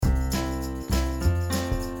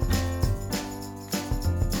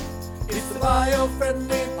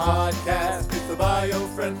bio-friendly podcast. It's the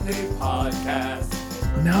bio-friendly podcast.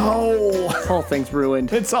 No. This whole thing's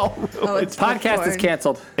ruined. It's all ruined. Oh, it's Podcast is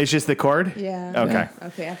canceled. It's just the cord? Yeah. Okay.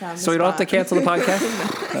 Okay, I found So we don't have to cancel the podcast?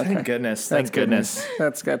 Thank goodness. Thank goodness.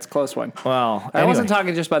 That's a close one. Well, I wasn't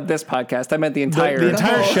talking just about this podcast. I meant the entire the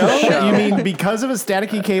entire show? You mean because of a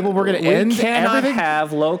staticky cable, we're going to end We cannot everything?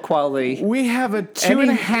 have low quality. We have a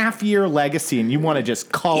 2.5 year legacy, and you want to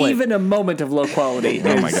just call it. Even a moment of low quality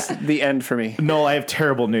Oh my is God. the end for me. No, I have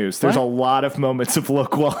terrible news. There's a lot of moments of low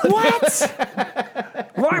quality. What?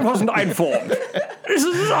 Why wasn't I informed? This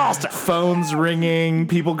is a disaster. Phones ringing,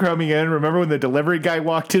 people coming in. Remember when the delivery guy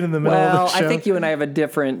walked in the middle of Well, the show? I think you and I have a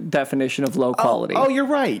different definition of low quality. Oh, you're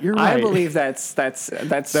right. You're right. I believe that's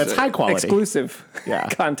high quality. exclusive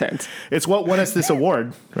content. It's what won us this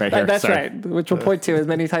award right here. That's Sorry. right, which we'll point to as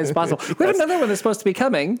many times as possible. We have another one that's supposed to be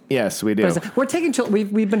coming. Yes, we do. We're taking till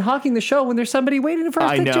we've been hawking the show when there's somebody waiting for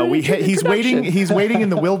us. I to know. do He's waiting. He's waiting in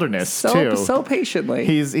the wilderness too. so patiently.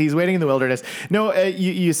 He's waiting in the wilderness. No,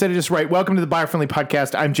 you said it just right. Welcome to the Biofriendly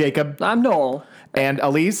Podcast. I'm Jacob. I'm Noel. And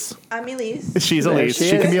Elise. I'm Elise. She's Elise. she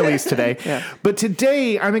She is. can be Elise today. Yeah. But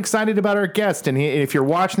today, I'm excited about our guest. And if you're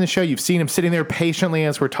watching the show, you've seen him sitting there patiently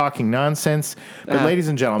as we're talking nonsense. But ladies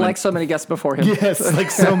and gentlemen. Like so many guests before him. Yes,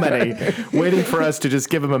 like so many, waiting for us to just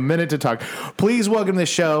give him a minute to talk. Please welcome to the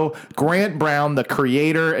show, Grant Brown, the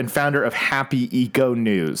creator and founder of Happy Eco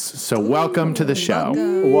News. So welcome to the show.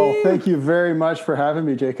 Well, thank you very much for having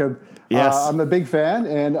me, Jacob. Yes. I'm a big fan,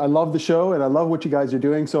 and I love the show, and I love what you guys are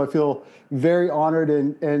doing. So I feel very honored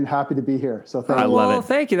and happy to be here. So thank you. love it.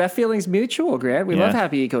 Thank you. That feeling's mutual, Grant. We Yeah. love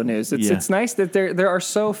Happy Eco News. Yeah. It's nice that there are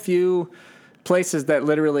so few places that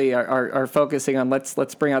literally are focusing on let's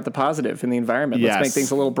bring out the positive in the environment. Yes. Let's make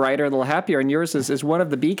things a little brighter, a little happier. And yours is one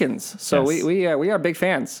of the beacons. So Yes. we are big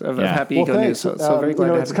fans of Yeah. Happy Well, Eco thanks. News. So very glad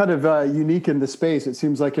to have it's you. kind of unique in the space. It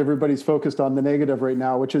seems like everybody's focused on the negative right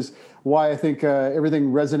now, which is why I think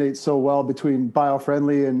everything resonates so well between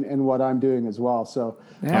Biofriendly and what I'm doing as well. So,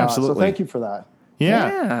 Absolutely. So thank you for that.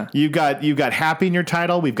 Yeah. You got happy in your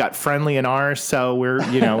title. We've got friendly in ours. So we're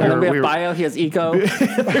And then we have bio. He has eco.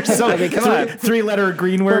 so I mean, come on. three-letter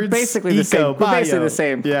green words. We're basically the same. Eco, We're basically bio. the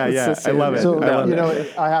same. Yeah, It's yeah. the same. I love it. So, I love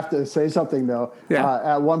it. I have to say something though.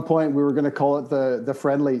 Yeah. At one point, we were going to call it the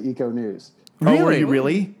Friendly Eco News. Oh, were you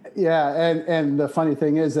really? Yeah, and the funny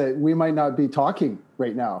thing is that we might not be talking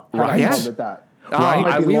right now. Right. Having called it that.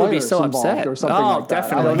 Oh, we would be so lawyers involved upset. or something like that. I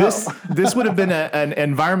definitely. don't know. This would have been an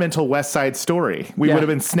environmental West Side Story. We Yeah. would have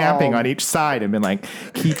been snapping on each side and been like,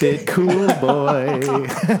 "Keep it cool, boy."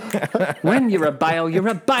 When you're a bio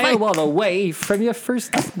all the way from your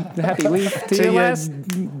first happy leaf to your last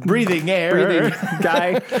breathing air. breathing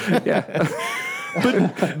guy. Yeah.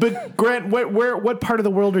 But Grant, what part of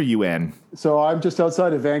the world are you in? So I'm just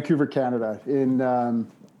outside of Vancouver, Canada, in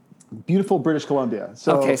beautiful British Columbia.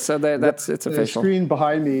 So Okay, so it's the official. screen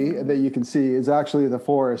behind me that you can see is actually the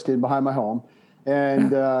forest in behind my home,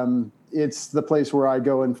 and it's the place where I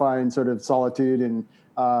go and find sort of solitude. And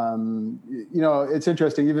it's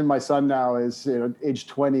interesting. Even my son now is age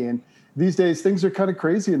 20, and these days things are kind of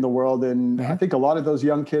crazy in the world, and I think a lot of those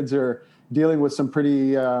young kids are dealing with some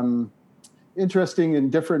pretty interesting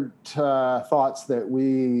and different thoughts that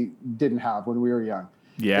we didn't have when we were young.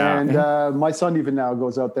 Yeah. And my son even now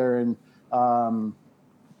goes out there and,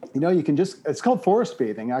 you can it's called forest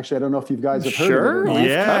bathing. Actually, I don't know if you guys have heard of it. We've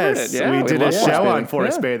covered Yes, it. Yeah, we we did a love show forest on bathing.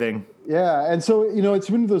 forest Yeah. bathing. Yeah. And so, it's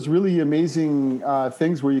one of those really amazing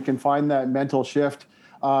things where you can find that mental shift,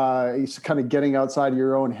 it's kind of getting outside of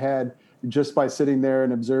your own head just by sitting there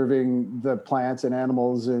and observing the plants and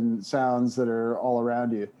animals and sounds that are all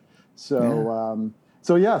around you. So,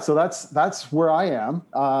 so that's where I am.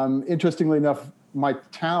 Interestingly enough, my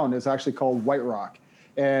town is actually called White Rock,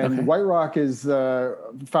 and White Rock is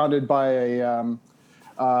founded by a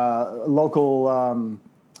local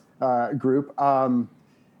group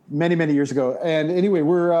many years ago. And anyway,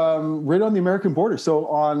 we're right on the American border. So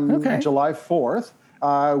on July 4th,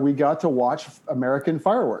 we got to watch American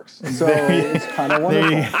fireworks. So it's kind of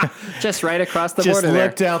wonderful. Just right across the Just border there.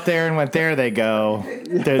 looked out there and went, there they go.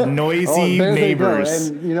 The noisy there they go. neighbors.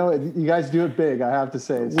 And you guys do it big, I have to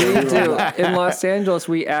say. So, We do. In Los Angeles,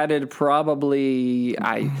 we added probably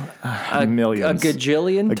Millions. a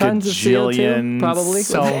gajillion tons of CO2, probably.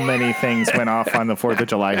 So many things went off on the 4th of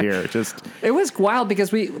July here. Just It was wild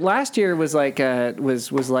because last year was like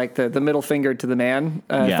was like the middle finger to the man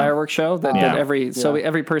fireworks show that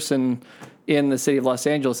every person in the city of Los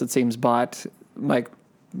Angeles, it seems, bought like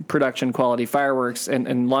production quality fireworks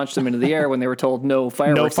and launched them into the air when they were told no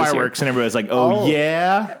fireworks. No this year. fireworks, and everybody was like, "Oh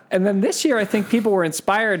yeah." And then this year, I think people were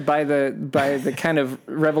inspired by the kind of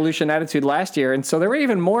revolution attitude last year, and so there were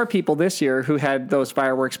even more people this year who had those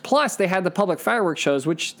fireworks. Plus, they had the public fireworks shows,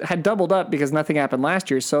 which had doubled up because nothing happened last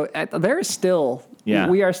year. So there is still,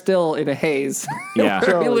 we are still in a haze. Yeah.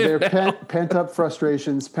 So they're pent up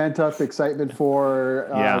frustrations, pent up excitement for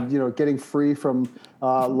getting free from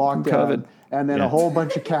lockdown, COVID. and then a whole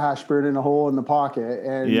bunch of cash burning a hole in the pocket,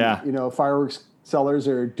 and fireworks sellers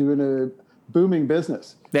are doing a booming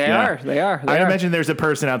business. They are. I imagine there's a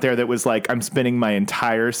person out there that was like, I'm spending my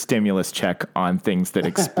entire stimulus check on things that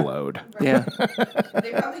explode. Yeah.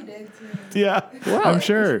 They probably did too. Yeah, well, I'm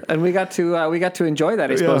sure. And we got to enjoy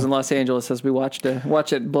that, I suppose, in Los Angeles as we watch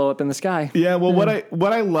it blow up in the sky. Yeah, well,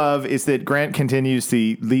 what I love is that Grant continues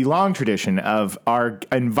the long tradition of our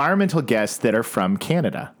environmental guests that are from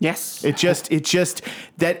Canada. Yes. It just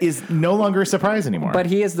that is no longer a surprise anymore. But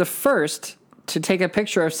he is the first to take a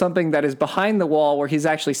picture of something that is behind the wall where he's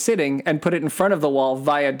actually sitting and put it in front of the wall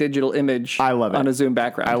via digital image. I love it. On a Zoom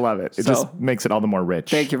background. I love it. It just makes it all the more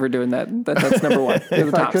rich. Thank you for doing that. That's number one.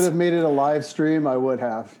 If I could have made it a live stream, I would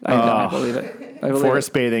have. I know. I believe it.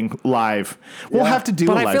 Forest bathing live. We'll have to do a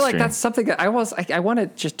live stream. But I feel like that's something that I want to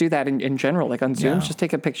just do that in general, like on Zoom. Just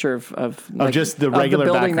take a picture of just the regular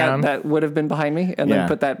building background that would have been behind me, and then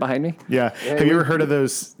put that behind me. Yeah. Have you ever heard of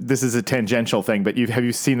those? This is a tangential thing, but have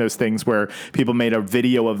you seen those things where people made a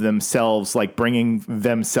video of themselves like bringing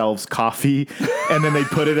themselves coffee, and then they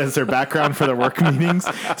put it as their background for their work meetings?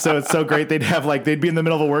 So it's so great. They'd be in the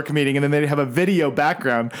middle of a work meeting, and then they'd have a video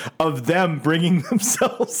background of them bringing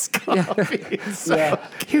themselves coffee. So,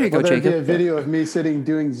 here you go, Jacob. Jacob. A video of me sitting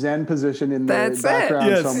doing Zen position in the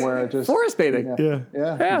background somewhere. Just forest bathing.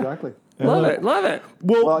 Yeah, exactly. Love it.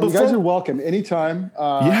 Well, you guys are welcome anytime.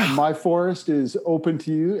 My forest is open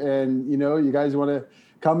to you, and you guys want to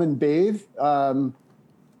come and bathe.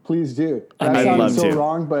 Please do. That sounds so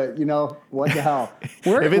wrong, but what the hell?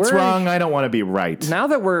 If it's wrong, I don't want to be right. Now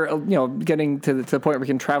that we're getting to the point where we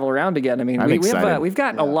can travel around again, I mean, we've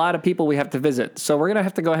got a lot of people we have to visit, so we're gonna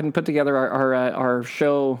have to go ahead and put together our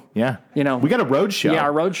show. Yeah, we got a road show. Yeah,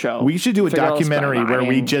 our road show. We should do a documentary where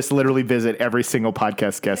we just literally visit every single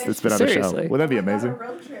podcast guest that's been on the show. Wouldn't that be amazing?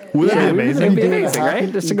 Would that be amazing? It'd be amazing,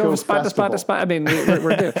 right? Just to go from spot to spot to spot. I mean,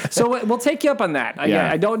 we're due. So we'll take you up on that.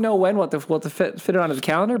 I don't know when we'll have to fit it onto the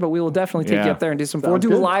calendar, but we will definitely take you up there and do some. We'll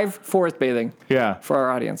do live forest bathing. Yeah. For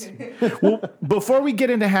our audience. Well, before we get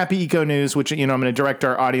into Happy Eco News, which I'm going to direct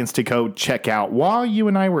our audience to go check out, while you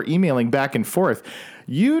and I were emailing back and forth,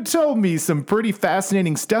 you told me some pretty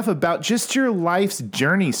fascinating stuff about just your life's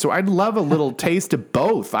journey. So I'd love a little taste of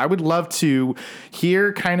both. I would love to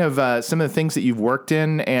hear kind of some of the things that you've worked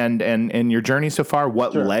in and your journey so far,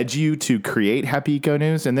 what led you to create Happy Eco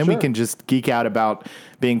News, and then we can just geek out about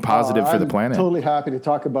being positive for the planet. I'm totally happy to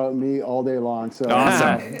talk about me all day long. So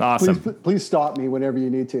awesome. Please stop me whenever you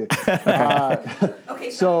need to.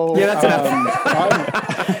 Okay. So that's enough.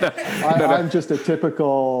 I'm just a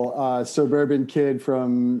typical suburban kid from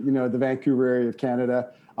the Vancouver area of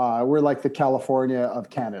Canada. We're like the California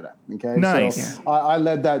of Canada. Okay. Nice. So I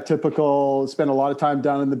led that typical. Spent a lot of time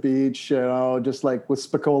down on the beach. Just like with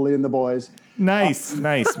Spicoli and the boys. Nice,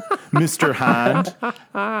 Mr. Hand.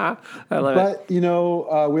 I love it.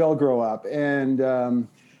 But we all grow up, and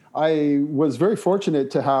I was very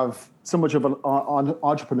fortunate to have so much of an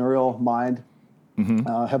entrepreneurial mind.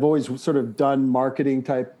 Mm-hmm. Have always sort of done marketing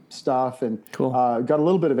type stuff, and got a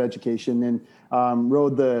little bit of education, and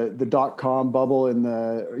rode the .com bubble in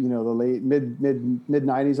the the late mid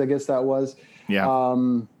 90s, I guess that was. Yeah.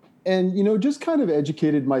 And just kind of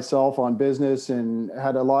educated myself on business, and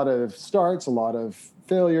had a lot of starts, a lot of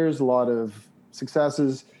failures, a lot of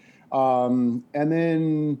successes, and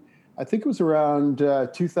then I think it was around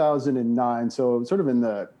 2009. So sort of in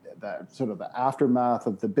the aftermath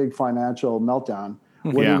of the big financial meltdown.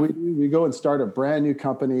 We go and start a brand new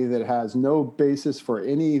company that has no basis for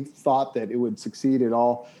any thought that it would succeed at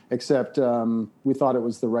all, except we thought it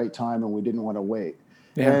was the right time and we didn't want to wait.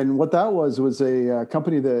 Yeah. And what that was a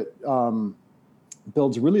company that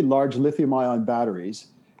builds really large lithium-ion batteries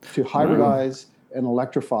to hybridize and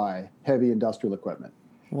electrify heavy industrial equipment.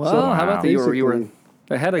 Wow. So how about that? You were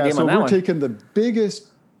ahead of the game on that one. So we're taking the biggest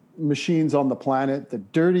machines on the planet, the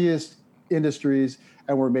dirtiest industries,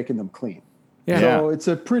 and we're making them clean. Yeah. So it's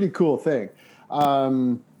a pretty cool thing.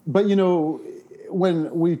 But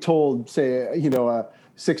when we told, say, a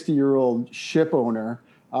 60-year-old ship owner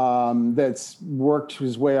that's worked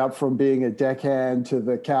his way up from being a deckhand to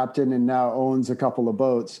the captain and now owns a couple of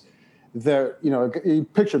boats, that you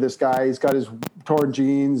picture this guy, he's got his torn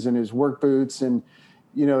jeans and his work boots, and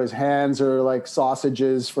his hands are like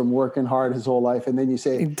sausages from working hard his whole life. And then you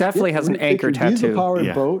say, He definitely has we're an gonna take anchor your tattoo.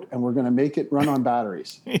 diesel-powered boat, and we're going to make it run on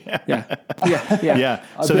batteries. Yeah.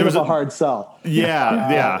 So There was a hard sell.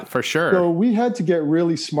 For sure. So we had to get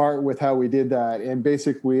really smart with how we did that. And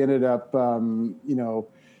basically we ended up,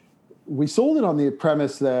 we sold it on the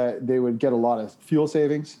premise that they would get a lot of fuel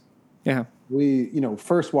savings. Yeah. We,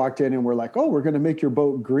 first walked in and we're like, oh, we're going to make your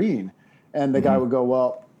boat green. And the guy would go,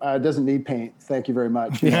 well, it doesn't need paint. Thank you very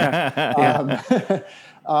much. And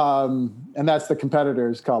that's the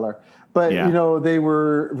competitor's color. But, they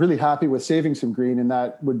were really happy with saving some green, and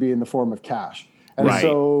that would be in the form of cash. And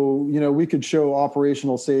so, we could show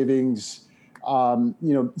operational savings,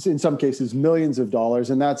 in some cases, millions of dollars.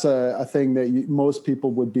 And that's a thing that most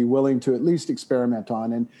people would be willing to at least experiment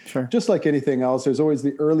on. And just like anything else, there's always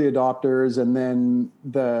the early adopters, and then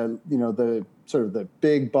the sort of the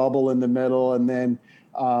big bubble in the middle, and then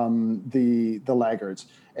the laggards.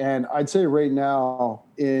 And I'd say right now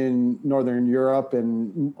in Northern Europe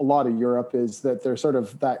and a lot of Europe is that they're sort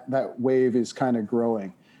of that wave is kind of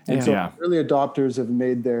growing. And so early adopters have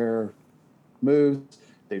made their moves.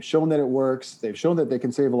 They've shown that it works. They've shown that they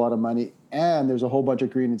can save a lot of money, and there's a whole bunch of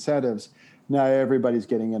green incentives. Now everybody's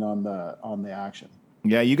getting in on the action.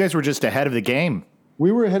 Yeah, you guys were just ahead of the game.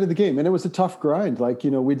 We were ahead of the game, and it was a tough grind. Like,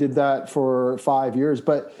 we did that for 5 years.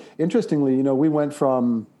 But interestingly, we went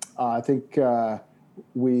from, I think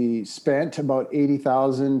we spent about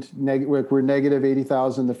 80,000, we're negative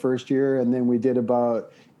 80,000 the first year, and then we did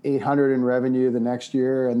about 800 in revenue the next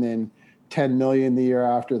year, and then 10 million the year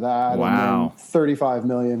after that, and then 35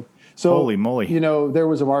 million. So, holy moly. There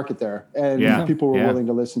was a market there, and people were willing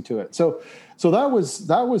to listen to it. So that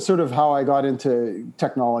was sort of how I got into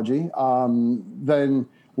technology. Then,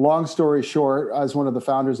 long story short, as one of the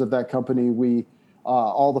founders of that company, we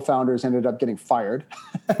all the founders ended up getting fired.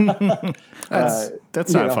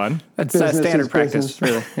 That's not fun. That's standard practice,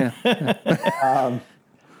 really.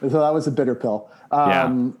 So that was a bitter pill.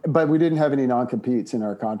 But we didn't have any non-competes in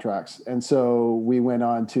our contracts. And so we went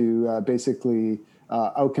on to basically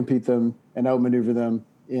outcompete them and outmaneuver them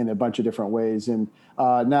in a bunch of different ways. And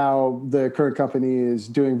now the current company is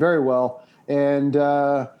doing very well. And,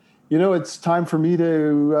 it's time for me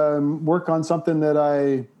to work on something that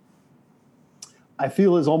I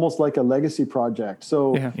feel is almost like a legacy project.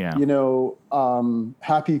 So,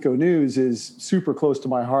 Happy Eco News is super close to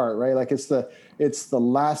my heart, right? Like it's the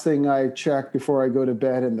last thing I check before I go to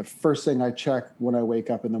bed, and the first thing I check when I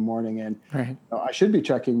wake up in the morning. And I should be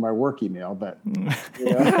checking my work email, but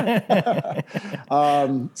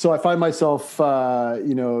so I find myself,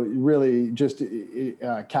 really just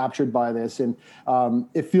captured by this, and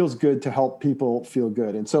it feels good to help people feel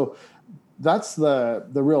good. And so that's the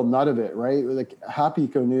real nut of it, right? Like Happy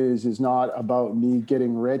Eco News is not about me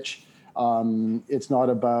getting rich. It's not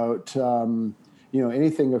about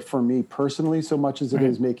anything for me personally so much as it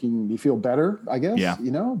is making me feel better, I guess.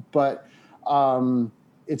 But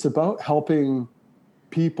it's about helping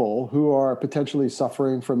people who are potentially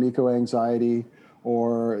suffering from eco-anxiety,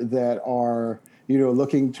 or that are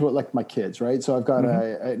looking to it, like my kids, right? So I've got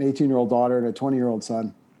an 18-year-old daughter and a 20-year-old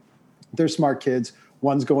son. They're smart kids.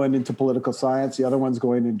 One's going into political science. The other one's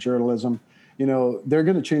going into journalism. They're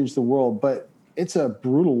going to change the world, but it's a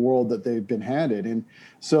brutal world that they've been handed. And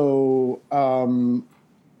so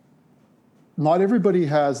not everybody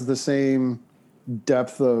has the same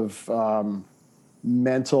depth of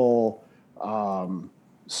mental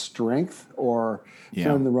strength, or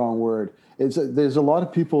feeling the wrong word. There's a lot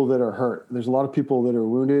of people that are hurt. There's a lot of people that are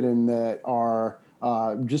wounded and that are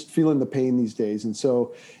just feeling the pain these days. And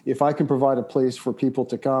so if I can provide a place for people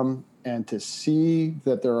to come and to see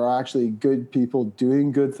that there are actually good people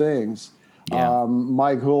doing good things,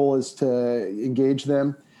 my goal is to engage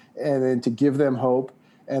them, and then to give them hope,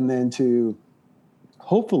 and then to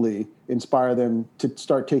hopefully inspire them to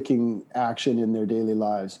start taking action in their daily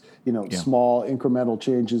lives. Small incremental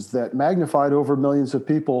changes that magnified over millions of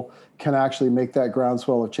people can actually make that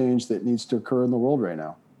groundswell of change that needs to occur in the world right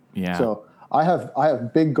now. So I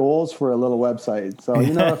have big goals for a little website. So,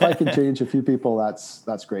 if I can change a few people,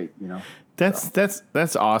 that's great.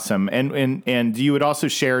 That's awesome. And you had also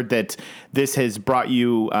shared that this has brought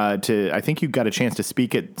you to, I think you got a chance to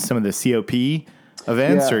speak at some of the COP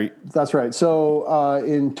events. Yeah, that's right. So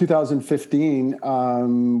in 2015,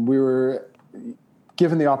 we were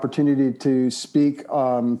given the opportunity to speak,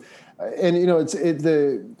 and it's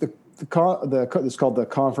called the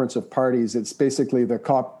Conference of Parties. It's basically the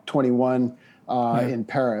COP21 in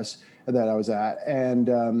Paris that I was at,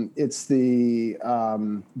 and it's the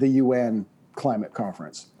UN climate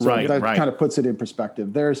conference. So that kind of puts it in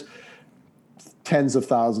perspective. There's tens of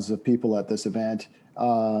thousands of people at this event.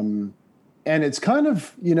 And it's kind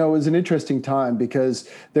of, it was an interesting time because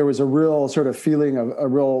there was a real sort of feeling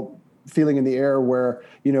in the air where,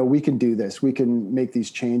 we can do this, we can make these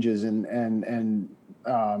changes, and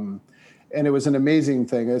it was an amazing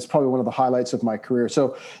thing. It's probably one of the highlights of my career.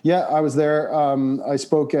 So yeah, I was there. I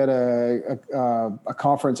spoke at a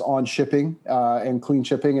conference on shipping and clean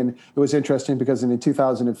shipping, and it was interesting because in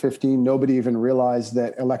 2015, nobody even realized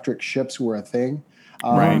that electric ships were a thing.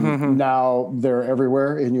 Now they're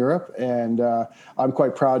everywhere in Europe, and I'm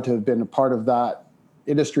quite proud to have been a part of that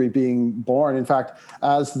industry being born. In fact,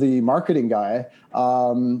 as the marketing guy,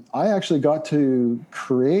 I actually got to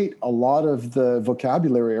create a lot of the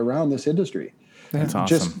vocabulary around this industry. That's awesome.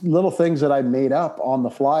 Just little things that I made up on the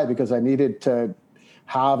fly because I needed to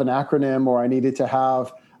have an acronym or I needed to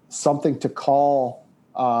have something to call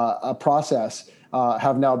a process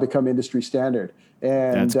have now become industry standard.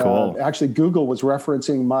 And that's cool. Actually, Google was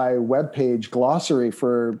referencing my webpage glossary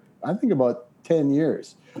for, I think, about 10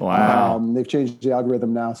 years. Wow. They've changed the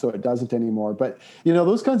algorithm now, so it doesn't anymore. But,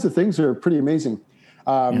 those kinds of things are pretty amazing.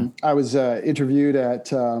 I was interviewed at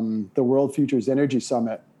the World Futures Energy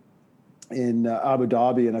Summit in Abu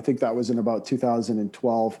Dhabi, and I think that was in about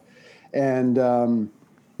 2012. And,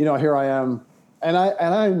 here I am. And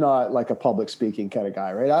I'm not like a public speaking kind of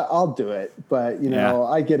guy, right? I'll do it. But,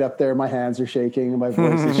 I get up there, my hands are shaking, my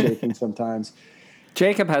voice is shaking sometimes.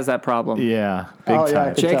 Jacob has that problem. Yeah, big time.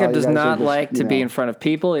 Yeah, Jacob does not like to be in front of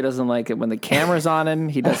people. He doesn't like it when the camera's on him.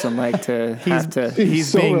 He doesn't like to have to. He's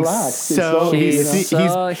so being relaxed.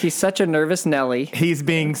 He's such a nervous Nelly. He's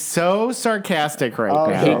being so sarcastic right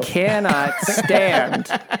now. He cannot stand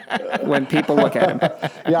when people look at him.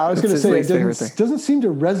 Yeah, I was going to say, it doesn't seem to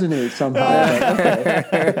resonate somehow.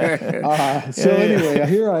 Anyway,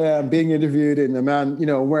 here I am being interviewed, and the man,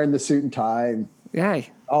 wearing the suit and tie, and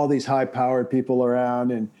all these high-powered people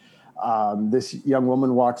around, and this young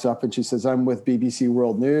woman walks up and she says, "I'm with BBC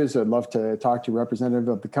World News. I'd love to talk to a representative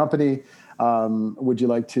of the company. Would you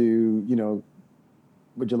like to do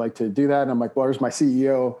that?" And I'm like, "Well, there's my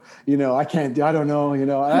CEO. I can't. I don't know.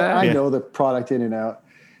 I know the product in and out."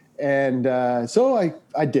 And so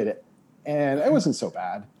I did it, and it wasn't so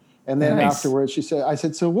bad. And then afterwards, I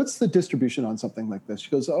said, "So what's the distribution on something like this?" She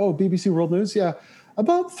goes, "Oh, BBC World News, yeah.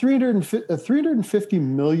 About 350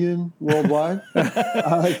 million worldwide."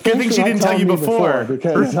 Good thing she didn't tell you before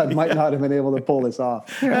because I might not have been able to pull this off.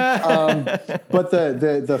 But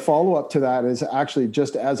the follow-up to that is actually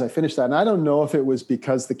just as I finished that, and I don't know if it was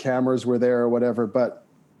because the cameras were there or whatever, but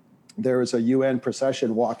there was a UN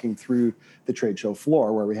procession walking through the trade show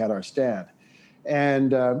floor where we had our stand.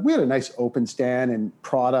 And we had a nice open stand and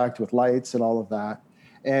product with lights and all of that.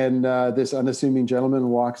 And this unassuming gentleman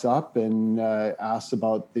walks up and asks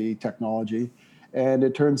about the technology. And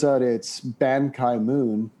it turns out it's Ban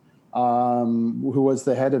Ki-moon, who was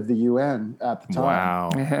the head of the UN at the time.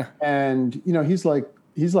 Wow. And, he is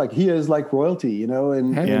like royalty,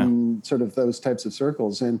 in sort of those types of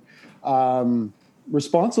circles. And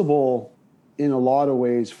responsible in a lot of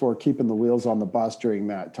ways for keeping the wheels on the bus during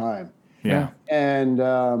that time. Yeah. And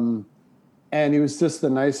he was just the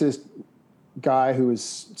nicest guy who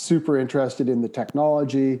was super interested in the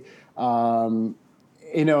technology, and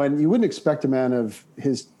you wouldn't expect a man of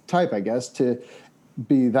his type, I guess, to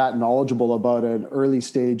be that knowledgeable about an early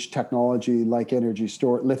stage technology like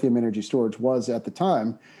lithium energy storage was at the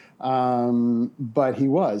time. But he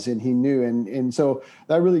was, and he knew. And so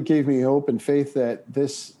that really gave me hope and faith that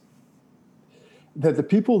the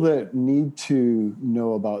people that need to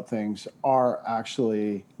know about things are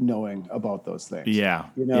actually knowing about those things. Yeah.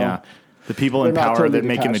 Yeah. The people in power that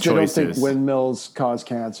making the choices. They don't think windmills cause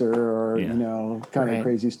cancer or, kind of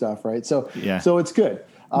crazy stuff. Right. So it's good.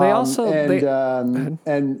 They also,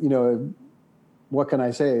 what can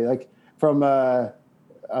I say? Like from a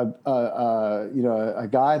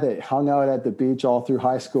guy that hung out at the beach all through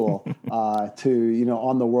high school to,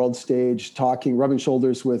 on the world stage, rubbing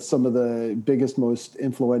shoulders with some of the biggest, most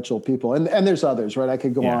influential people. And there's others, right? I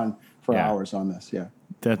could go on for hours on this. Yeah.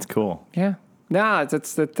 That's cool. Yeah. No,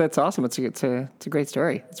 that's awesome. It's a great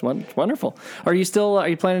story. It's wonderful. Are you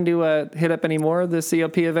planning to hit up any more of the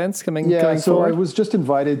COP events coming? Yeah, so forward? I was just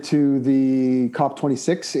invited to the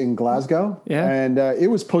COP26 in Glasgow, and it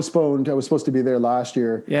was postponed. I was supposed to be there last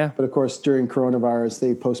year, but of course during coronavirus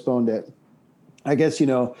they postponed it. I guess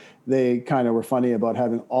they kind of were funny about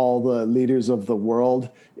having all the leaders of the world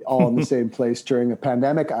all in the same place during a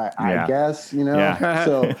pandemic, I guess,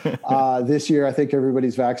 So this year, I think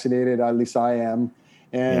everybody's vaccinated, at least I am.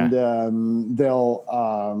 And they'll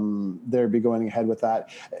be going ahead with that.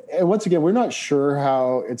 And once again, we're not sure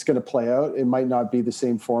how it's going to play out. It might not be the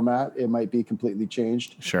same format. It might be completely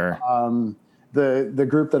changed. Sure. the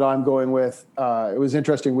group that I'm going with, it was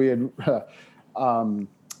interesting. We had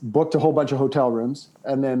booked a whole bunch of hotel rooms,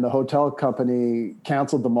 and then the hotel company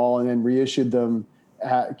canceled them all and then reissued them,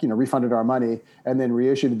 refunded our money, and then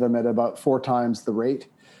reissued them at about 4 times the rate.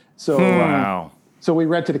 So, Wow. So we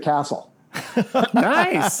rented a castle.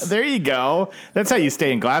 Nice. There you go. That's how you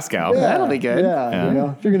stay in Glasgow. Yeah, That'll be good.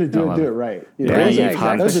 Yeah, if you're going to do it right. Yeah,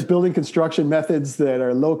 exactly. Those are building construction methods that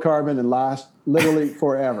are low carbon and last literally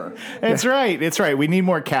forever. It's right. It's right. We need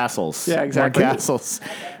more castles. Yeah, exactly. More castles.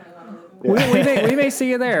 We may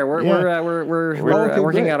see you there. We're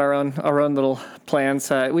working great. out our own little plans.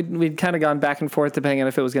 We'd kind of gone back and forth depending on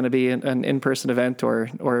if it was going to be an in-person event or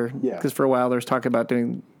because for a while there was talk about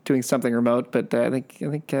doing something remote. But I think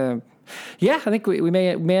we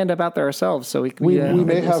may end up out there ourselves. So we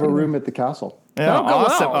may have a room at the castle. Yeah,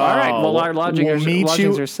 awesome. All right. Well, our lodgings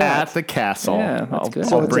are set at the castle. Yeah, that's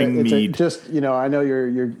good. I'll bring mead. I know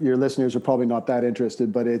your listeners are probably not that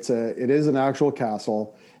interested, but it is an actual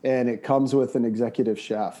castle, and it comes with an executive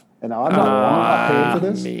chef. And I'm not paying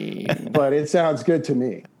for this, but it sounds good to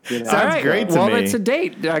me. Sounds great to me. Well, it's a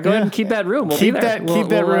date. Go ahead and keep that room. We'll keep be there. Keep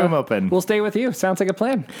that room open. We'll stay with you. Sounds like a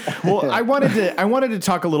plan. Well, I wanted to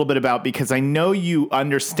talk a little bit about, because I know you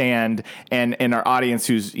understand, and our audience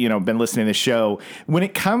who's been listening to the show, when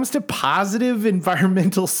it comes to positive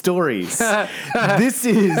environmental stories, this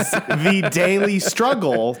is the daily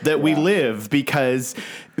struggle that we live, because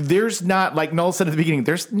there's not, like Noel said at the beginning,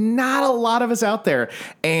 there's not a lot of us out there.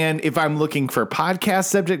 And if I'm looking for podcast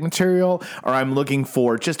subject material, or I'm looking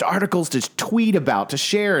for just articles to tweet about, to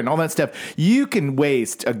share, and all that stuff, you can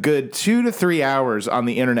waste a good 2 to 3 hours on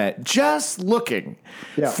the internet just looking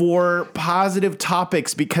for positive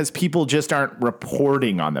topics, because people just aren't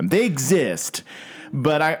reporting on them. They exist.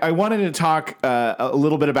 But I wanted to talk a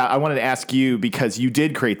little bit about, I wanted to ask you, because you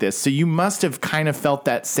did create this, so you must have kind of felt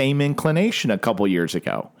that same inclination a couple years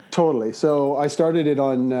ago. Totally. So I started it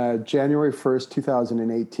on January 1st,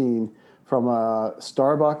 2018 from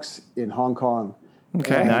Starbucks in Hong Kong.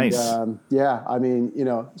 Okay. And, Nice.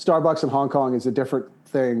 Starbucks in Hong Kong is a different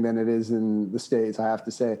thing than it is in the States, I have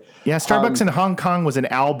to say. Yeah, Starbucks in Hong Kong was an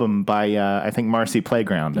album by, I think, Marcy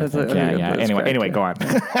Playground. That's Anyway, correct, go on.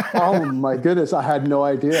 Oh, my goodness. I had no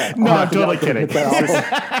idea. No, I'm totally kidding. You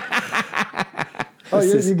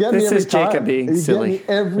get me this every is time. Jacob being you silly. Get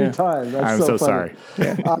me every time. That's I'm so funny.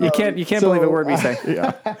 sorry. You can't believe a word we say.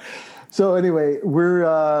 So anyway, we're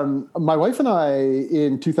my wife and I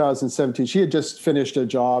in 2017. She had just finished a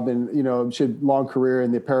job, and she had a long career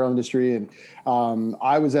in the apparel industry. And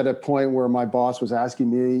I was at a point where my boss was asking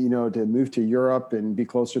me, to move to Europe and be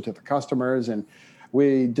closer to the customers. And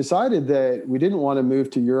we decided that we didn't want to move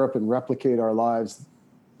to Europe and replicate our lives,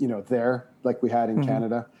 there like we had in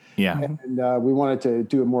Canada. Yeah. And we wanted to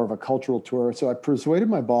do more of a cultural tour. So I persuaded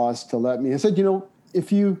my boss to let me. I said,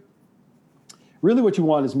 if you really, what you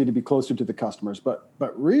want is me to be closer to the customers, but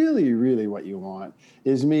really, really what you want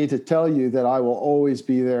is me to tell you that I will always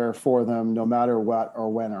be there for them no matter what or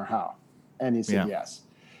when or how. And he said, yes.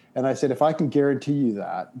 And I said, if I can guarantee you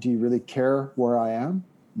that, do you really care where I am?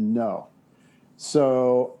 No.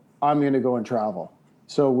 So I'm going to go and travel.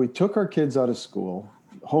 So we took our kids out of school,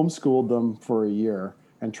 homeschooled them for a year,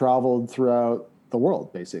 and traveled throughout the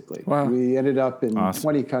world, basically. Wow. We ended up in Awesome.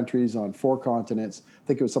 20 countries on 4 continents. I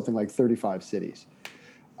think it was something like 35 cities.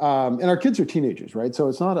 And our kids are teenagers, right? So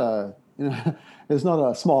it's not a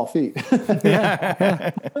small feat.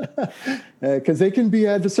 Because they can be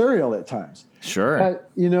adversarial at times. Sure.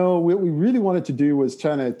 But, what we really wanted to do was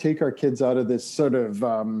trying to take our kids out of this sort of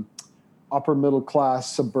upper middle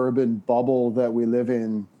class suburban bubble that we live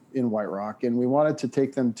in White Rock. And we wanted to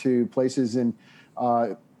take them to places and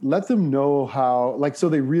let them know how, so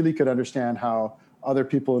they really could understand how other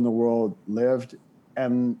people in the world lived.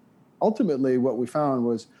 And ultimately what we found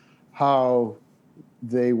was how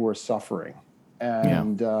they were suffering.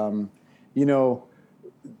 And,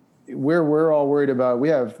 where we're all worried about, we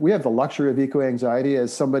have the luxury of eco-anxiety,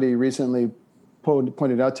 as somebody recently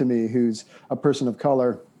pointed out to me, who's a person of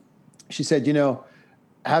color. She said,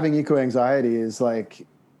 having eco-anxiety is like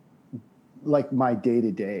my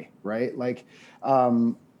day-to-day, right?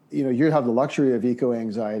 You have the luxury of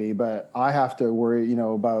eco-anxiety, but I have to worry,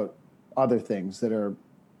 about other things that are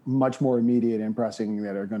much more immediate and pressing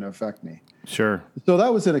that are going to affect me. Sure. So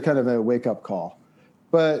that was in a kind of a wake-up call.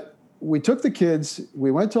 But we took the kids, we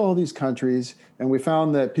went to all these countries, and we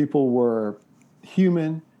found that people were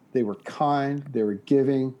human, they were kind, they were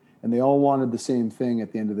giving, and they all wanted the same thing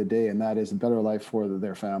at the end of the day, and that is a better life for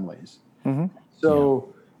their families. Mm-hmm.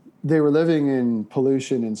 So they were living in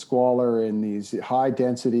pollution and squalor in these high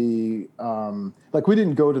density, we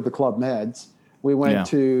didn't go to the Club Meds, We went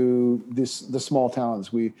to the small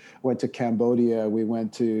towns. We went to Cambodia. We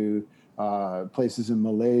went to places in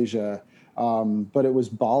Malaysia. But it was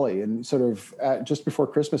Bali. And sort of just before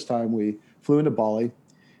Christmas time, we flew into Bali.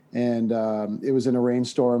 And it was in a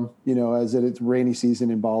rainstorm, as it's rainy season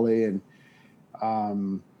in Bali. And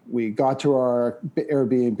we got to our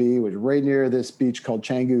Airbnb, which was right near this beach called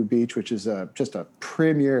Canggu Beach, which is just a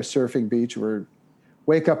premier surfing beach. We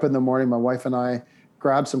wake up in the morning, my wife and I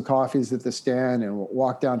grab some coffees at the stand and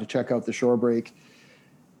walk down to check out the shore break.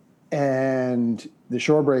 And the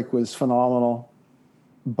shore break was phenomenal,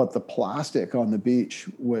 but the plastic on the beach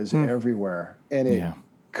was everywhere. And it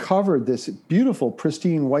covered this beautiful,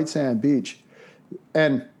 pristine white sand beach.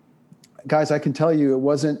 And guys, I can tell you, it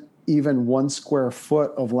wasn't even 1 square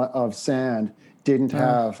foot of sand didn't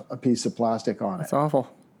have a piece of plastic on it. That's awful.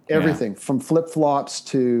 Everything from flip-flops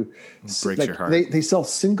to breaks your heart. They sell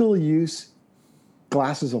single-use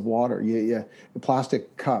glasses of water. A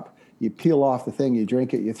plastic cup. You peel off the thing, you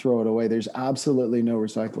drink it, you throw it away. There's absolutely no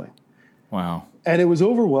recycling. Wow. And it was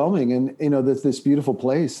overwhelming. And, this beautiful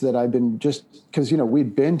place that I've been because,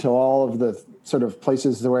 we'd been to all of the sort of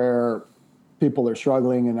places where people are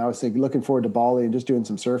struggling. And I was looking forward to Bali and just doing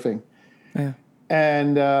some surfing. Yeah.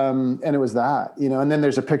 And it was that, and then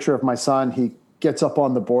there's a picture of my son. He gets up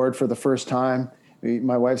on the board for the first time.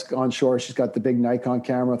 My wife's on shore. She's got the big Nikon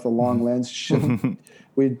camera with the long lens.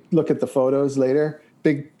 We look at the photos later.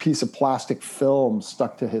 Big piece of plastic film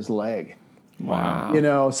stuck to his leg.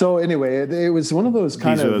 Wow. So anyway, it was one of those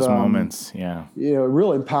These are those moments. Yeah.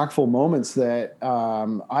 Real impactful moments that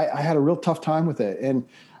I had a real tough time with it. And,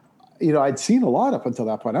 I'd seen a lot up until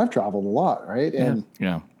that point. I've traveled a lot. Right.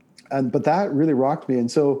 But that really rocked me. And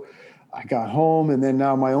so I got home, and then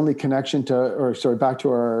now my only connection back to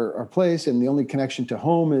our place, and the only connection to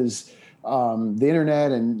home is the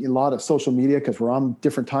internet and a lot of social media, because we're on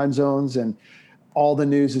different time zones and all the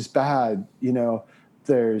news is bad.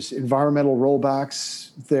 There's environmental rollbacks,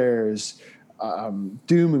 there's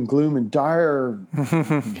doom and gloom and dire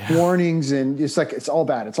warnings, and it's all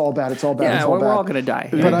bad. It's all bad. It's all bad. Yeah, it's all we're bad. all going to die.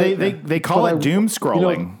 But they call it doom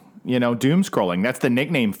scrolling. Doom scrolling. That's the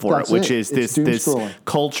nickname for it, which is this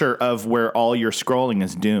culture of where all your scrolling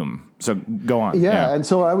is doom. So go on. Yeah, and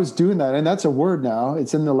so I was doing that, and that's a word now.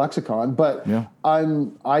 It's in the lexicon, but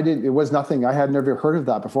it was nothing. I had never heard of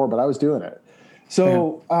that before, but I was doing it.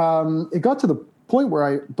 So it got to the point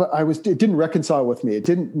where it didn't reconcile with me. It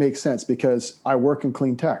didn't make sense because I work in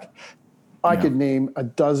clean tech. I could name a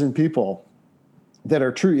dozen people that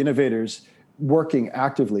are true innovators working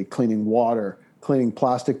actively, cleaning water, cleaning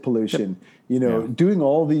plastic pollution, doing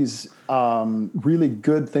all these really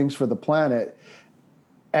good things for the planet.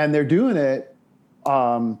 And they're doing it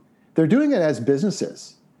as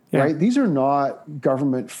businesses, right? These are not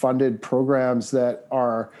government funded programs that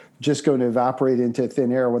are just going to evaporate into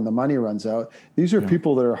thin air when the money runs out. These are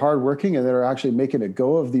people that are hardworking and that are actually making a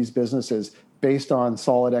go of these businesses based on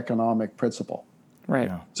solid economic principle. Right.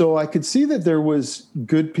 Yeah. So I could see that there was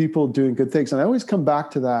good people doing good things. And I always come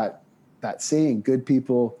back to that saying, good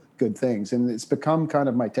people, good things. And it's become kind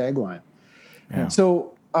of my tagline. Yeah.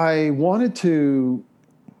 So I wanted to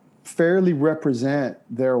fairly represent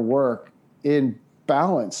their work in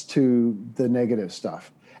balance to the negative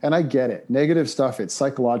stuff. And I get it. Negative stuff, it's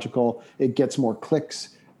psychological. It gets more clicks.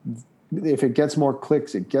 If it gets more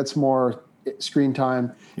clicks, it gets more screen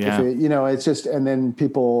time. Yeah. It's just, and then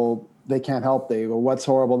people, they can't help. They go, what's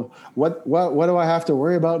horrible? What do I have to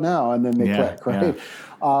worry about now? And then they click, right?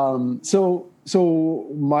 Yeah. So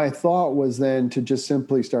my thought was then to just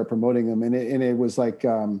simply start promoting them. And it was like,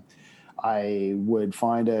 I would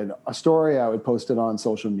find a story, I would post it on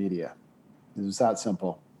social media. It was that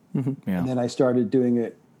simple. Mm-hmm. Yeah. And then I started doing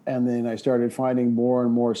it. And then I started finding more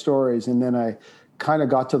and more stories. And then I kind of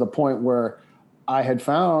got to the point where I had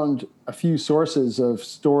found a few sources of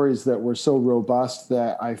stories that were so robust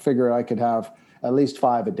that I figured I could have at least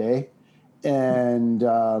 5 a day. And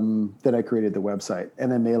then I created the website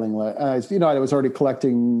and a mailing list. I was already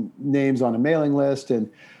collecting names on a mailing list. And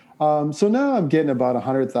so now I'm getting about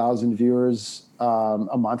 100,000 viewers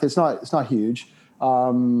a month. It's not huge.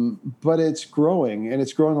 But it's growing, and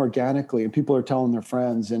it's growing organically, and people are telling their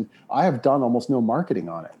friends, and I have done almost no marketing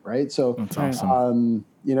on it. Right. So, that's awesome.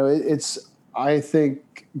 It's, I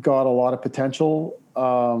think, got a lot of potential,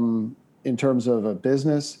 in terms of a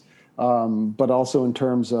business, but also in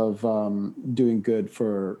terms of, doing good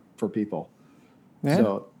for people.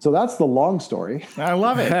 Yeah. So that's the long story. I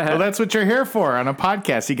love it. Well, that's what you're here for on a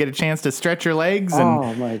podcast. You get a chance to stretch your legs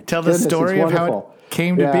and tell the story of how it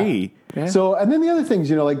came to be. Yeah. So, and then the other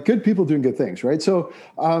things, like good people doing good things, right? So,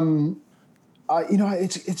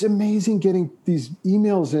 it's amazing getting these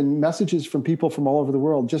emails and messages from people from all over the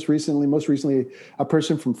world. Most recently, a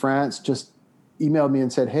person from France just emailed me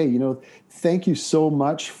and said, "Hey, thank you so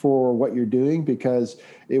much for what you're doing, because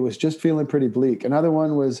it was just feeling pretty bleak." Another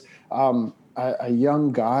one was a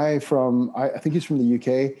young guy from, I think he's from the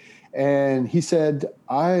UK, and he said,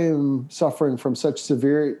 "I am suffering from such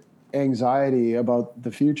severe anxiety about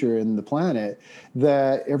the future and the planet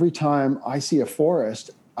that every time I see a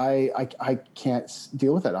forest, I can't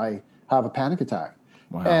deal with it. I have a panic attack."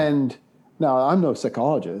 Wow. And now, I'm no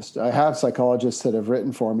psychologist. I have psychologists that have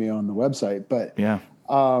written for me on the website, but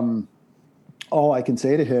all I can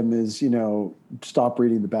say to him is, stop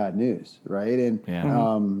reading the bad news, right?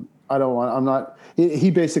 And he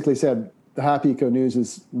basically said the Happy Eco News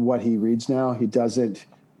is what he reads now. He doesn't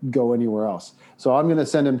go anywhere else. So I'm going to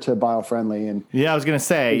send him to BioFriendly. And I was going to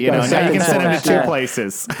say, now you can send him to two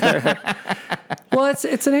places. Well,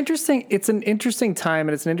 it's an interesting time,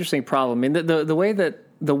 and it's an interesting problem. I mean,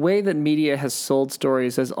 the way that media has sold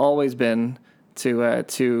stories has always been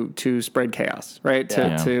to spread chaos, right?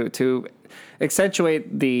 To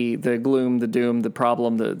accentuate the gloom, the doom, the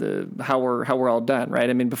problem, the how we're all done, right?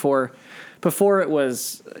 I mean, before it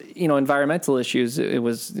was, environmental issues, it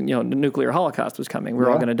was, the nuclear holocaust was coming. We're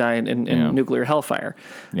all going to die in nuclear hellfire.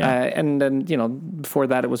 And then, before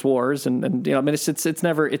that it was wars and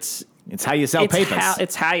it's how you sell papers.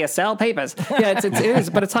 It's how you sell papers. Yeah, it is,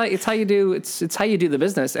 but it's how you do the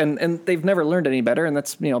business. And they've never learned any better. And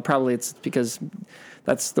that's, probably it's because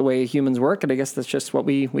that's the way humans work, and I guess that's just what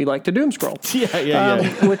we like to doom scroll.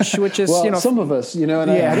 Which is, some of us, and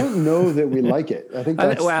I don't know that we like it. I think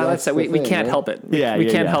that's it. We can't help it. We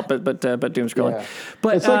can't help it, but doom scrolling. Yeah.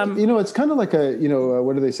 But it's like, it's kind of like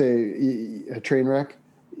what do they say? A train wreck.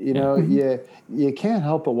 You can't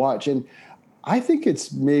help but watch. And I think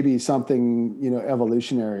it's maybe something,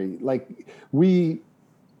 evolutionary. Like we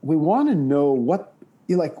want to know what,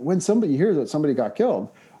 when somebody hears that somebody got killed,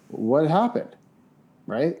 what happened?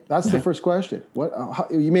 Right? That's the first question.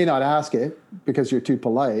 You may not ask it because you're too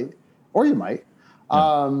polite, or you might.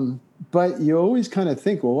 But you always kind of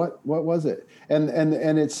think, well, what was it?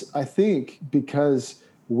 And it's, I think, because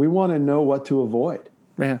we want to know what to avoid.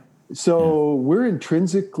 Yeah. So we're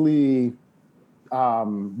intrinsically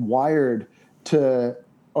wired to,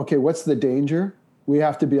 okay, what's the danger? We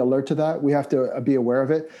have to be alert to that. We have to be aware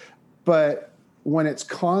of it. But when it's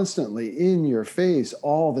constantly in your face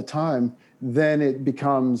all the time, then it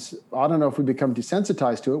becomes, I don't know if we become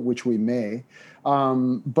desensitized to it, which we may,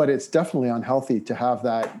 but it's definitely unhealthy to have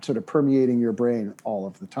that sort of permeating your brain all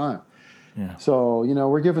of the time. Yeah. So,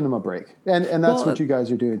 we're giving them a break. And that's what you guys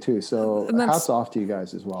are doing too. So hats off to you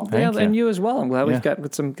guys as well. Yeah, and you as well. I'm glad we've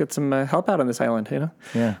got some help out on this island,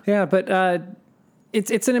 Yeah. Yeah, but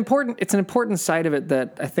it's an important side of it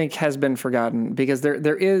that I think has been forgotten, because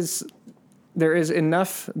there is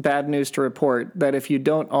enough bad news to report that if you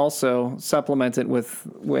don't also supplement it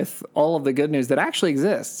with all of the good news that actually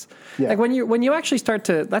exists, like when you actually start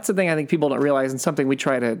to, that's the thing I think people don't realize, and something we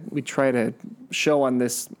try to show on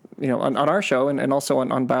this, on our show and also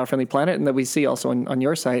on Biofriendly Planet, and that we see also on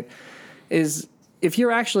your site, is if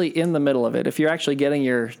you're actually in the middle of it, if you're actually getting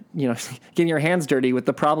your hands dirty with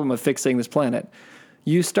the problem of fixing this planet,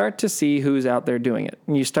 you start to see who's out there doing it,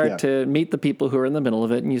 and you start to meet the people who are in the middle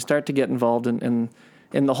of it, and you start to get involved in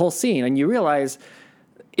the whole scene, and you realize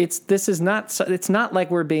it's not like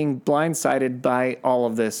we're being blindsided by all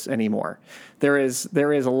of this anymore. There is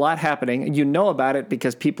a lot happening, and you know about it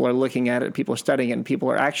because people are looking at it, people are studying it, and people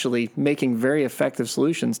are actually making very effective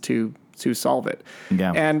solutions to solve it.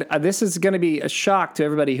 Yeah. And this is going to be a shock to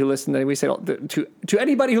everybody who listens. We say to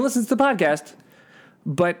anybody who listens to the podcast,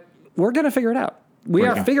 but we're going to figure it out. We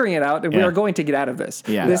are figuring it out, and we are going to get out of this.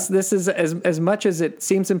 Yeah. This is as much as it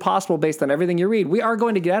seems impossible based on everything you read. We are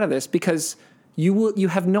going to get out of this, because you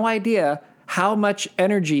have no idea how much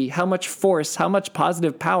energy, how much force, how much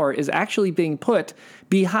positive power is actually being put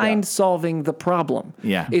behind solving the problem.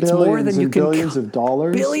 Yeah. It's more than you can billions of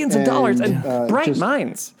dollars. Billions of dollars and bright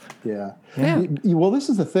minds. Yeah. Yeah. Well, this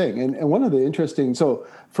is the thing. And one of the interesting, so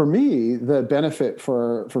for me, the benefit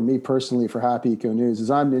for me personally for Happy Eco News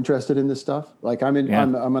is I'm interested in this stuff. Like I'm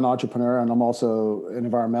an entrepreneur, and I'm also an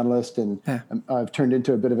environmentalist, and I've turned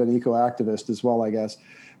into a bit of an eco activist as well, I guess.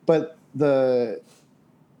 But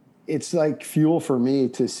it's like fuel for me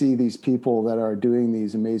to see these people that are doing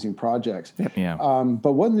these amazing projects. Yeah.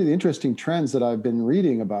 But one of the interesting trends that I've been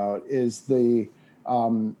reading about is the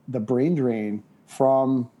brain drain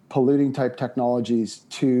from polluting type technologies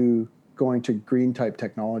to going to green type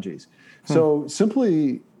technologies. So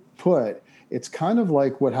simply put, it's kind of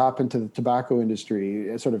like what happened to the tobacco industry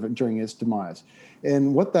sort of during its demise.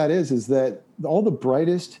 And what that is that all the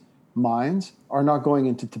brightest minds are not going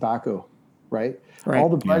into tobacco, right? All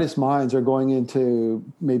the brightest minds are going into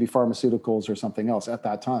maybe pharmaceuticals or something else at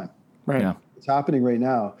that time. Right. Yeah. What's happening right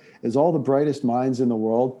now is all the brightest minds in the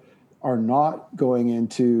world are not going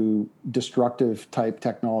into destructive type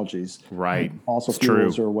technologies, Right. fossil It's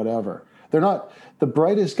fuels true. or whatever. They're not, the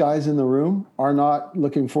brightest guys in the room are not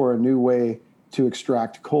looking for a new way to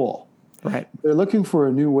extract coal. Right. They're looking for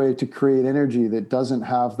a new way to create energy that doesn't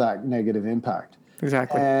have that negative impact.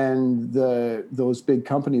 Exactly. And those big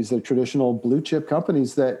companies, the traditional blue chip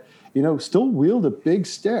companies that, still wield a big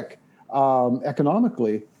stick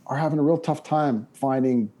economically, are having a real tough time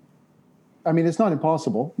finding. I mean, it's not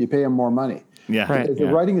impossible. You pay them more money. Yeah. Right. The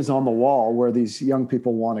writing is on the wall where these young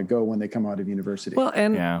people want to go when they come out of university. Well,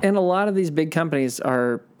 and a lot of these big companies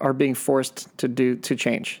are being forced to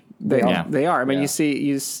change. They are. I mean, you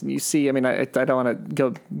see. I mean, I don't want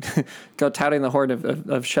to go touting the horn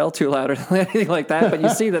of Shell too loud or anything like that. But you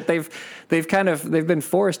see that they've been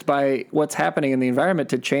forced by what's happening in the environment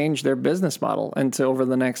to change their business model, and to over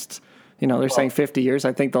the next. They're saying 50 years.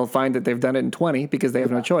 I think they'll find that they've done it in 20 because they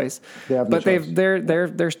have no choice. They have no choice.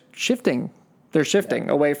 They're shifting. They're shifting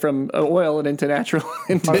away from oil and into natural,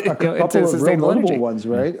 into a couple into of real sustainable notable energy. ones,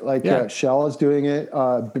 right? Like Shell is doing it.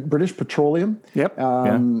 British Petroleum. Yep.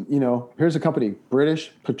 Here's a company,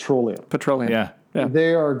 British Petroleum. Yeah.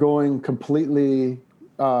 They are going completely,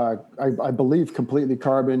 I believe, completely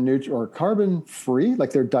carbon neutral or carbon free.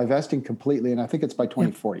 Like they're divesting completely, and I think it's by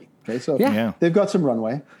 2040. Okay, so they've got some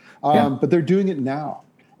runway, but they're doing it now,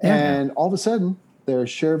 and all of a sudden their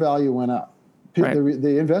share value went up.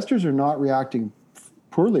 The investors are not reacting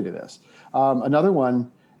poorly to this. Another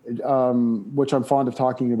one, which I'm fond of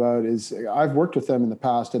talking about, is I've worked with them in the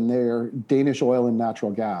past, and they're Danish Oil and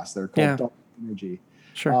Natural Gas. They're called Danish Energy.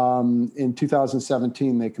 Sure. In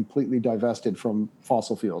 2017, they completely divested from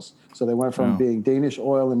fossil fuels. So they went from being Danish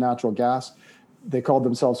Oil and Natural Gas. They called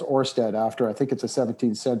themselves Ørsted after, I think it's a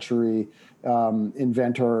 17th century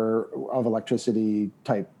inventor of electricity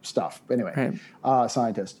type stuff. Anyway,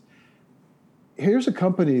 scientist. Here's a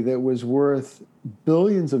company that was worth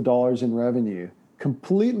billions of dollars in revenue,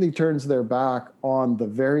 completely turns their back on the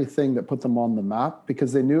very thing that put them on the map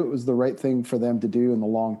because they knew it was the right thing for them to do in the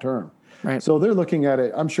long term. Right. So they're looking at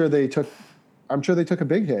it. I'm sure they took a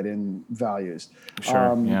big hit in values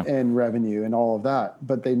and revenue and all of that,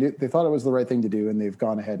 but they thought it was the right thing to do, and they've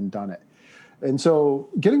gone ahead and done it. And so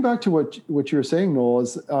getting back to what you were saying, Noel,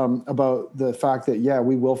 is about the fact that,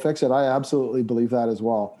 we will fix it. I absolutely believe that as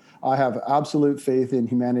well. I have absolute faith in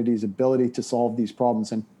humanity's ability to solve these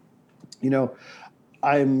problems. And,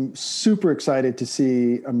 I'm super excited to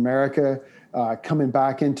see America coming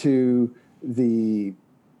back into the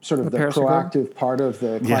sort of the proactive part of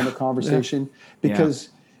the climate conversation, because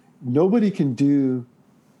nobody can do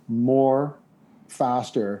more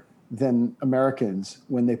faster than Americans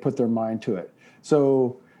when they put their mind to it.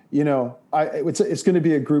 So, it's going to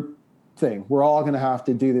be a group thing. We're all going to have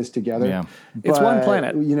to do this together. Yeah. It's one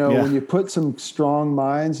planet. When you put some strong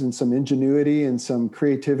minds and some ingenuity and some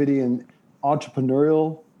creativity and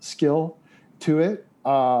entrepreneurial skill to it,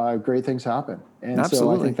 great things happen. And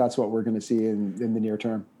so I think that's what we're going to see in the near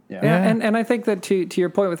term. And I think that to your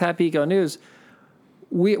point with Happy Eco News,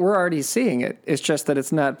 we're already seeing it. It's just that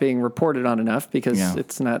it's not being reported on enough because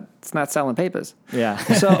it's not selling papers. Yeah.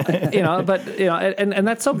 So and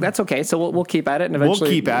that's okay. So we'll keep at it, and eventually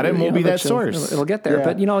we'll keep at it, and we'll be that source. It'll get there. Yeah.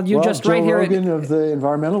 But just Joe right here, Rogan of the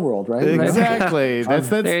environmental world, right? Exactly. That's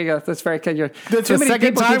there you go. That's very good. That's the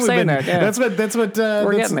second time we've been. That. Yeah. That's what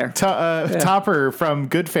we're getting there. Topper from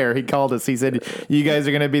Good Fare, he called us. He said, "You guys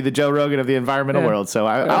are going to be the Joe Rogan of the environmental world." So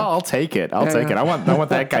I'll take it. I'll take it. I want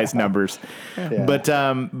that guy's numbers.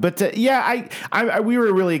 We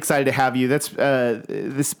were really excited to have you. That's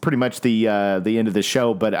this is pretty much the end of the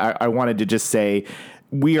show. But I wanted to just say,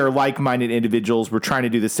 we are like-minded individuals. We're trying to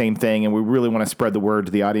do the same thing, and we really want to spread the word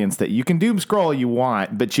to the audience that you can doom scroll all you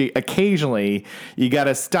want, but occasionally you got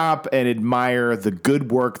to stop and admire the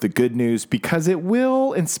good work, the good news, because it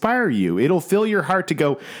will inspire you. It'll fill your heart to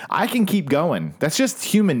go, I can keep going. That's just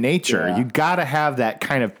human nature. You got to have that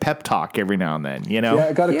kind of pep talk every now and then.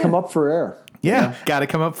 Yeah, got to come up for air. Yeah, got to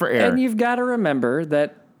come up for air. And you've got to remember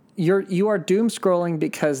that you are doom scrolling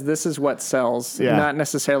because this is what sells, not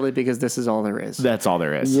necessarily because this is all there is. That's all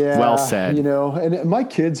there is. Yeah, well said. And my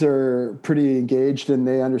kids are pretty engaged, and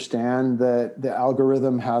they understand that the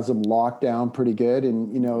algorithm has them locked down pretty good.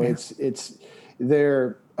 And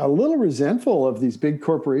they're a little resentful of these big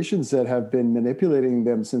corporations that have been manipulating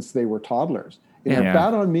them since they were toddlers. Yeah.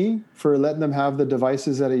 Bad on me for letting them have the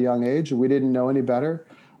devices at a young age. We didn't know any better.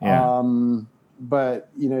 Yeah. But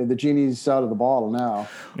the genie's out of the bottle now.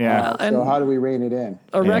 Yeah. So how do we rein it in?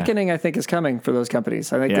 A reckoning, I think, is coming for those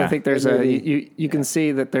companies. I think there's you can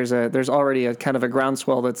see that there's already a kind of a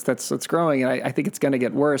groundswell that's growing, and I think it's going to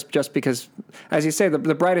get worse just because, as you say,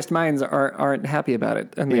 the brightest minds aren't happy about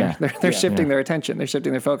it, and they're shifting their attention, they're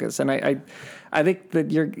shifting their focus, and I think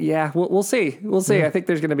that we'll see. I think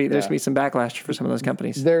there's going to be some backlash for some of those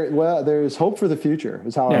companies. There's hope for the future,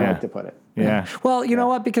 is how I like to put it. Yeah. Well, you know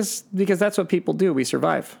what? Because that's what people do. We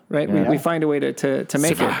survive, right? We find a way to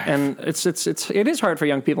make Survive. it, and it is hard for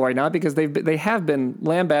young people right now because they have been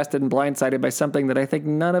lambasted and blindsided by something that I think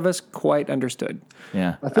none of us quite understood.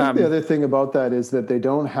 Yeah. I think the other thing about that is that they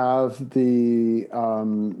don't have the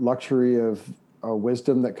luxury of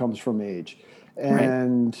wisdom that comes from age.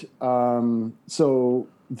 And so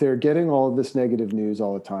they're getting all of this negative news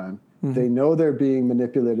all the time. Mm-hmm. They know they're being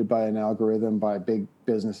manipulated by an algorithm, by big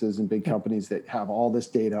businesses and big companies that have all this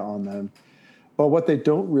data on them. But what they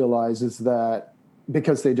don't realize is that,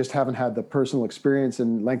 because they just haven't had the personal experience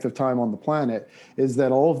and length of time on the planet, is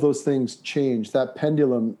that all of those things change. That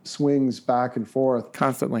pendulum swings back and forth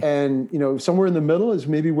constantly. And, somewhere in the middle is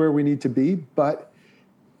maybe where we need to be, but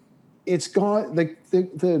it's gone.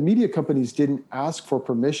 The media companies didn't ask for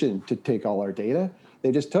permission to take all our data.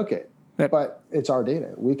 They just took it. But it's our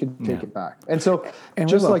data. We can take it back. And so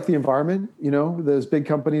just like the environment, those big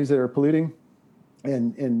companies that are polluting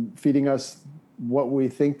and feeding us what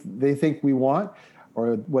they think we want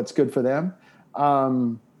or what's good for them,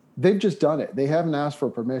 they've just done it. They haven't asked for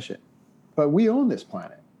permission. But we own this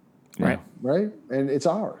planet. Right. Right? And it's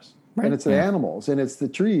ours. Right. And it's the animals, and it's the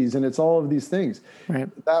trees, and it's all of these things. Right.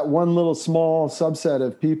 That one little small subset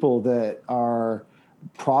of people that are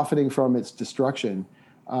profiting from its destruction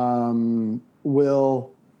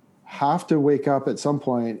will have to wake up at some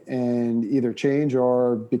point and either change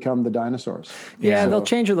or become the dinosaurs. Yeah, they'll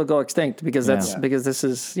change or they'll go extinct because because this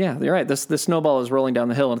is you're right. This snowball is rolling down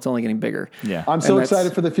the hill and it's only getting bigger. Yeah, I'm so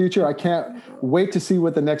excited for the future. I can't wait to see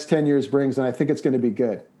what the next 10 years brings, and I think it's going to be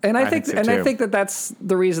good. And I think that that's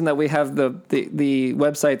the reason that we have the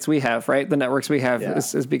websites we have, right? The networks we have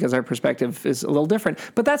is because our perspective is a little different.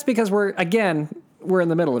 But that's because we're in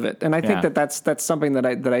the middle of it, and I think that's something that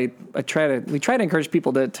we try to encourage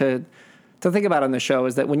people to think about on the show,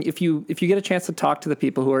 is that if you get a chance to talk to the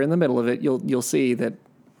people who are in the middle of it, you'll see that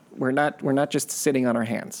we're not just sitting on our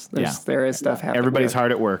hands. There is stuff happening. Everybody's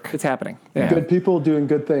hard at work. It's happening. Yeah. Good people doing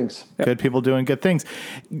good things. Yep. Good people doing good things.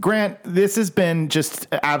 Grant, this has been just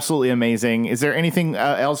absolutely amazing. Is there anything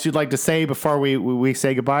else you'd like to say before we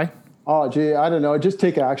say goodbye? Oh, gee, I don't know. Just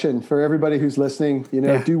take action. For everybody who's listening,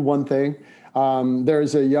 do one thing.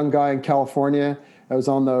 There's a young guy in California that was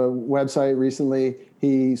on the website recently.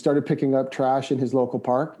 He started picking up trash in his local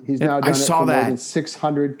park. He's now done it for more than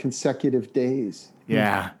 600 consecutive days.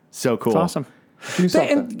 Yeah, so cool. It's awesome. Do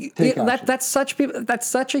something. That's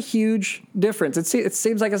such a huge difference. It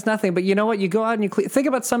seems like it's nothing, but you know what? You go out and you think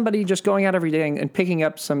about somebody just going out every day and picking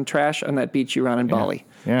up some trash on that beach you run in Bali.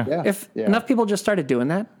 Yeah. If enough people just started doing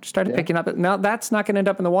that, picking up, now that's not going to end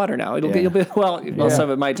up in the water. Now you'll be some of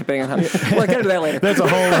it might, depending on how. We'll get into that later. That's a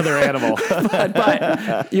whole other animal.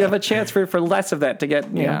 but you have a chance for less of that to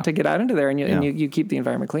get to get out into there, and you keep the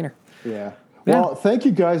environment cleaner. Yeah. Well, thank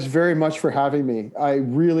you guys very much for having me. I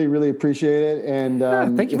really, really appreciate it. And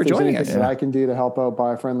thank you for joining us. That I can do to help out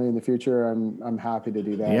Biofriendly in the future, I'm happy to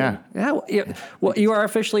do that. Yeah. Well, you are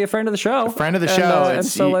officially a friend of the show. A friend of the show.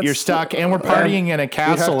 So you're stuck, and we're partying in a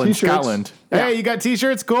castle in Scotland. Yeah. Hey, you got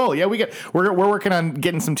T-shirts? Cool. Yeah, we're working on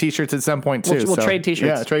getting some T-shirts at some point too. We'll trade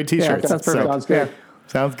T-shirts. Yeah, trade T-shirts. That's perfect. Sounds good. Yeah.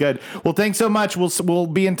 Sounds good. Well, thanks so much. We'll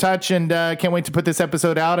be in touch, and can't wait to put this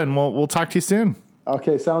episode out, and we'll talk to you soon.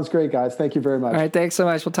 Okay, sounds great, guys. Thank you very much. All right, thanks so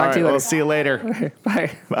much. We'll talk to you later. We'll see you later. Okay,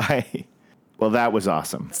 bye. Bye. Well, that was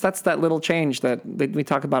awesome. That's that little change that we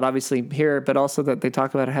talk about, obviously, here, but also that they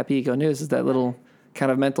talk about at Happy Eco News, is that little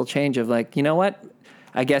kind of mental change of like, you know what?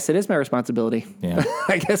 I guess it is my responsibility. Yeah.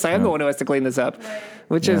 I guess I am the one who has to clean this up,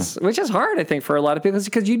 which is hard, I think, for a lot of people,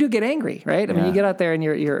 because you do get angry, right? I mean, you get out there and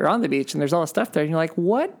you're on the beach and there's all this stuff there, and you're like,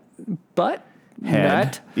 what? But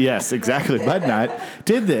nut. Yes, exactly. Bud Nut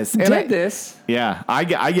did this. Yeah, I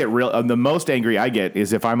get real. The most angry I get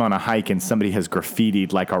is if I'm on a hike and somebody has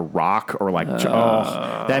graffitied like a rock or like,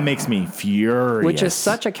 that makes me furious. Which is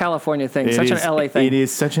such a California thing, an LA thing. It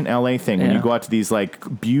is such an LA thing when you go out to these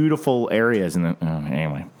like beautiful areas. And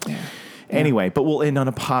anyway. Yeah. Anyway, but we'll end on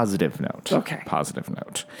a positive note. Okay. Positive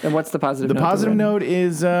note. And what's the positive note? The positive note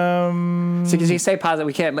is... So because you say positive,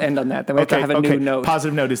 we can't end on that. Then we have to have a new note.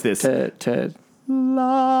 Positive note is this. To love.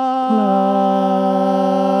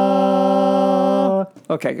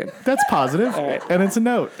 Okay, good. That's positive. All right. And it's a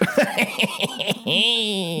note.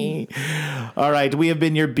 All right. We have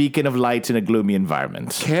been your beacon of light in a gloomy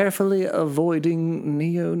environment. Carefully avoiding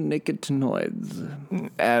neonicotinoids.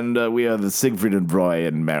 And we are the Siegfried and Roy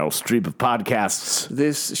and Meryl Streep of podcasts.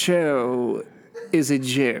 This show is a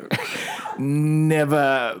joke.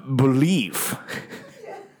 Never believe.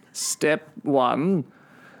 Step 1,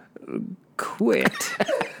 quit.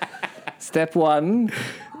 Step 1,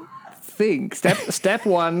 think. Step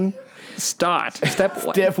 1, start. Step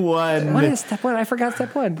 1. Step 1. What is step 1? I forgot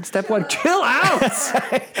step 1. Step 1, chill out.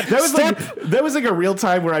 That was like a real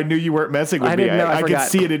time where I knew you weren't messing with I me. didn't know. I could forgot.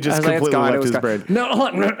 see it. It just I was like, completely it's left gone. his brain.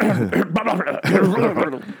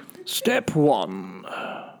 No. Step 1,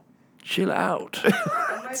 chill out.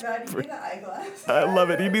 Oh my god, you need an eyeglass. I love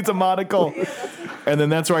it. He needs a monocle. And then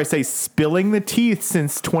that's where I say spilling the teeth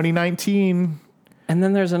since 2019. And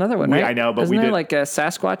then there's another one, right? I know, but Isn't we there did- like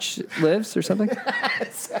Sasquatch lives or something?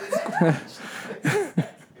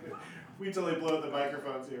 We totally blow the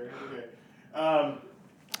microphones here. Okay.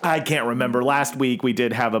 I can't remember. Last week we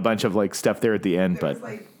did have a bunch of like stuff there at the end, It but was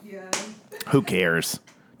like, yeah. who cares?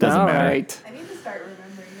 Doesn't All matter. right. I need to start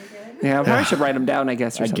remembering again. Yeah, I probably should write them down, I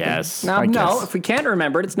guess, or something. guess. No, I guess. if we can't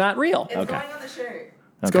remember it, it's not real. It's Okay. going on the shirt.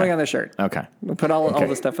 It's going on the shirt. Okay. We'll put all Okay.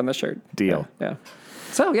 the stuff on the shirt. Deal. Yeah.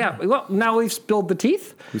 So, yeah. Well, now we've spilled the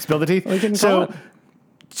teeth. We spilled the teeth. We can call So, it.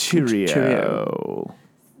 cheerio. Cheerio.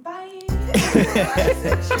 Bye.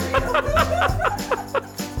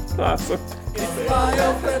 Awesome. It's the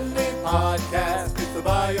bio-friendly podcast. It's the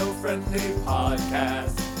bio-friendly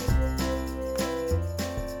podcast.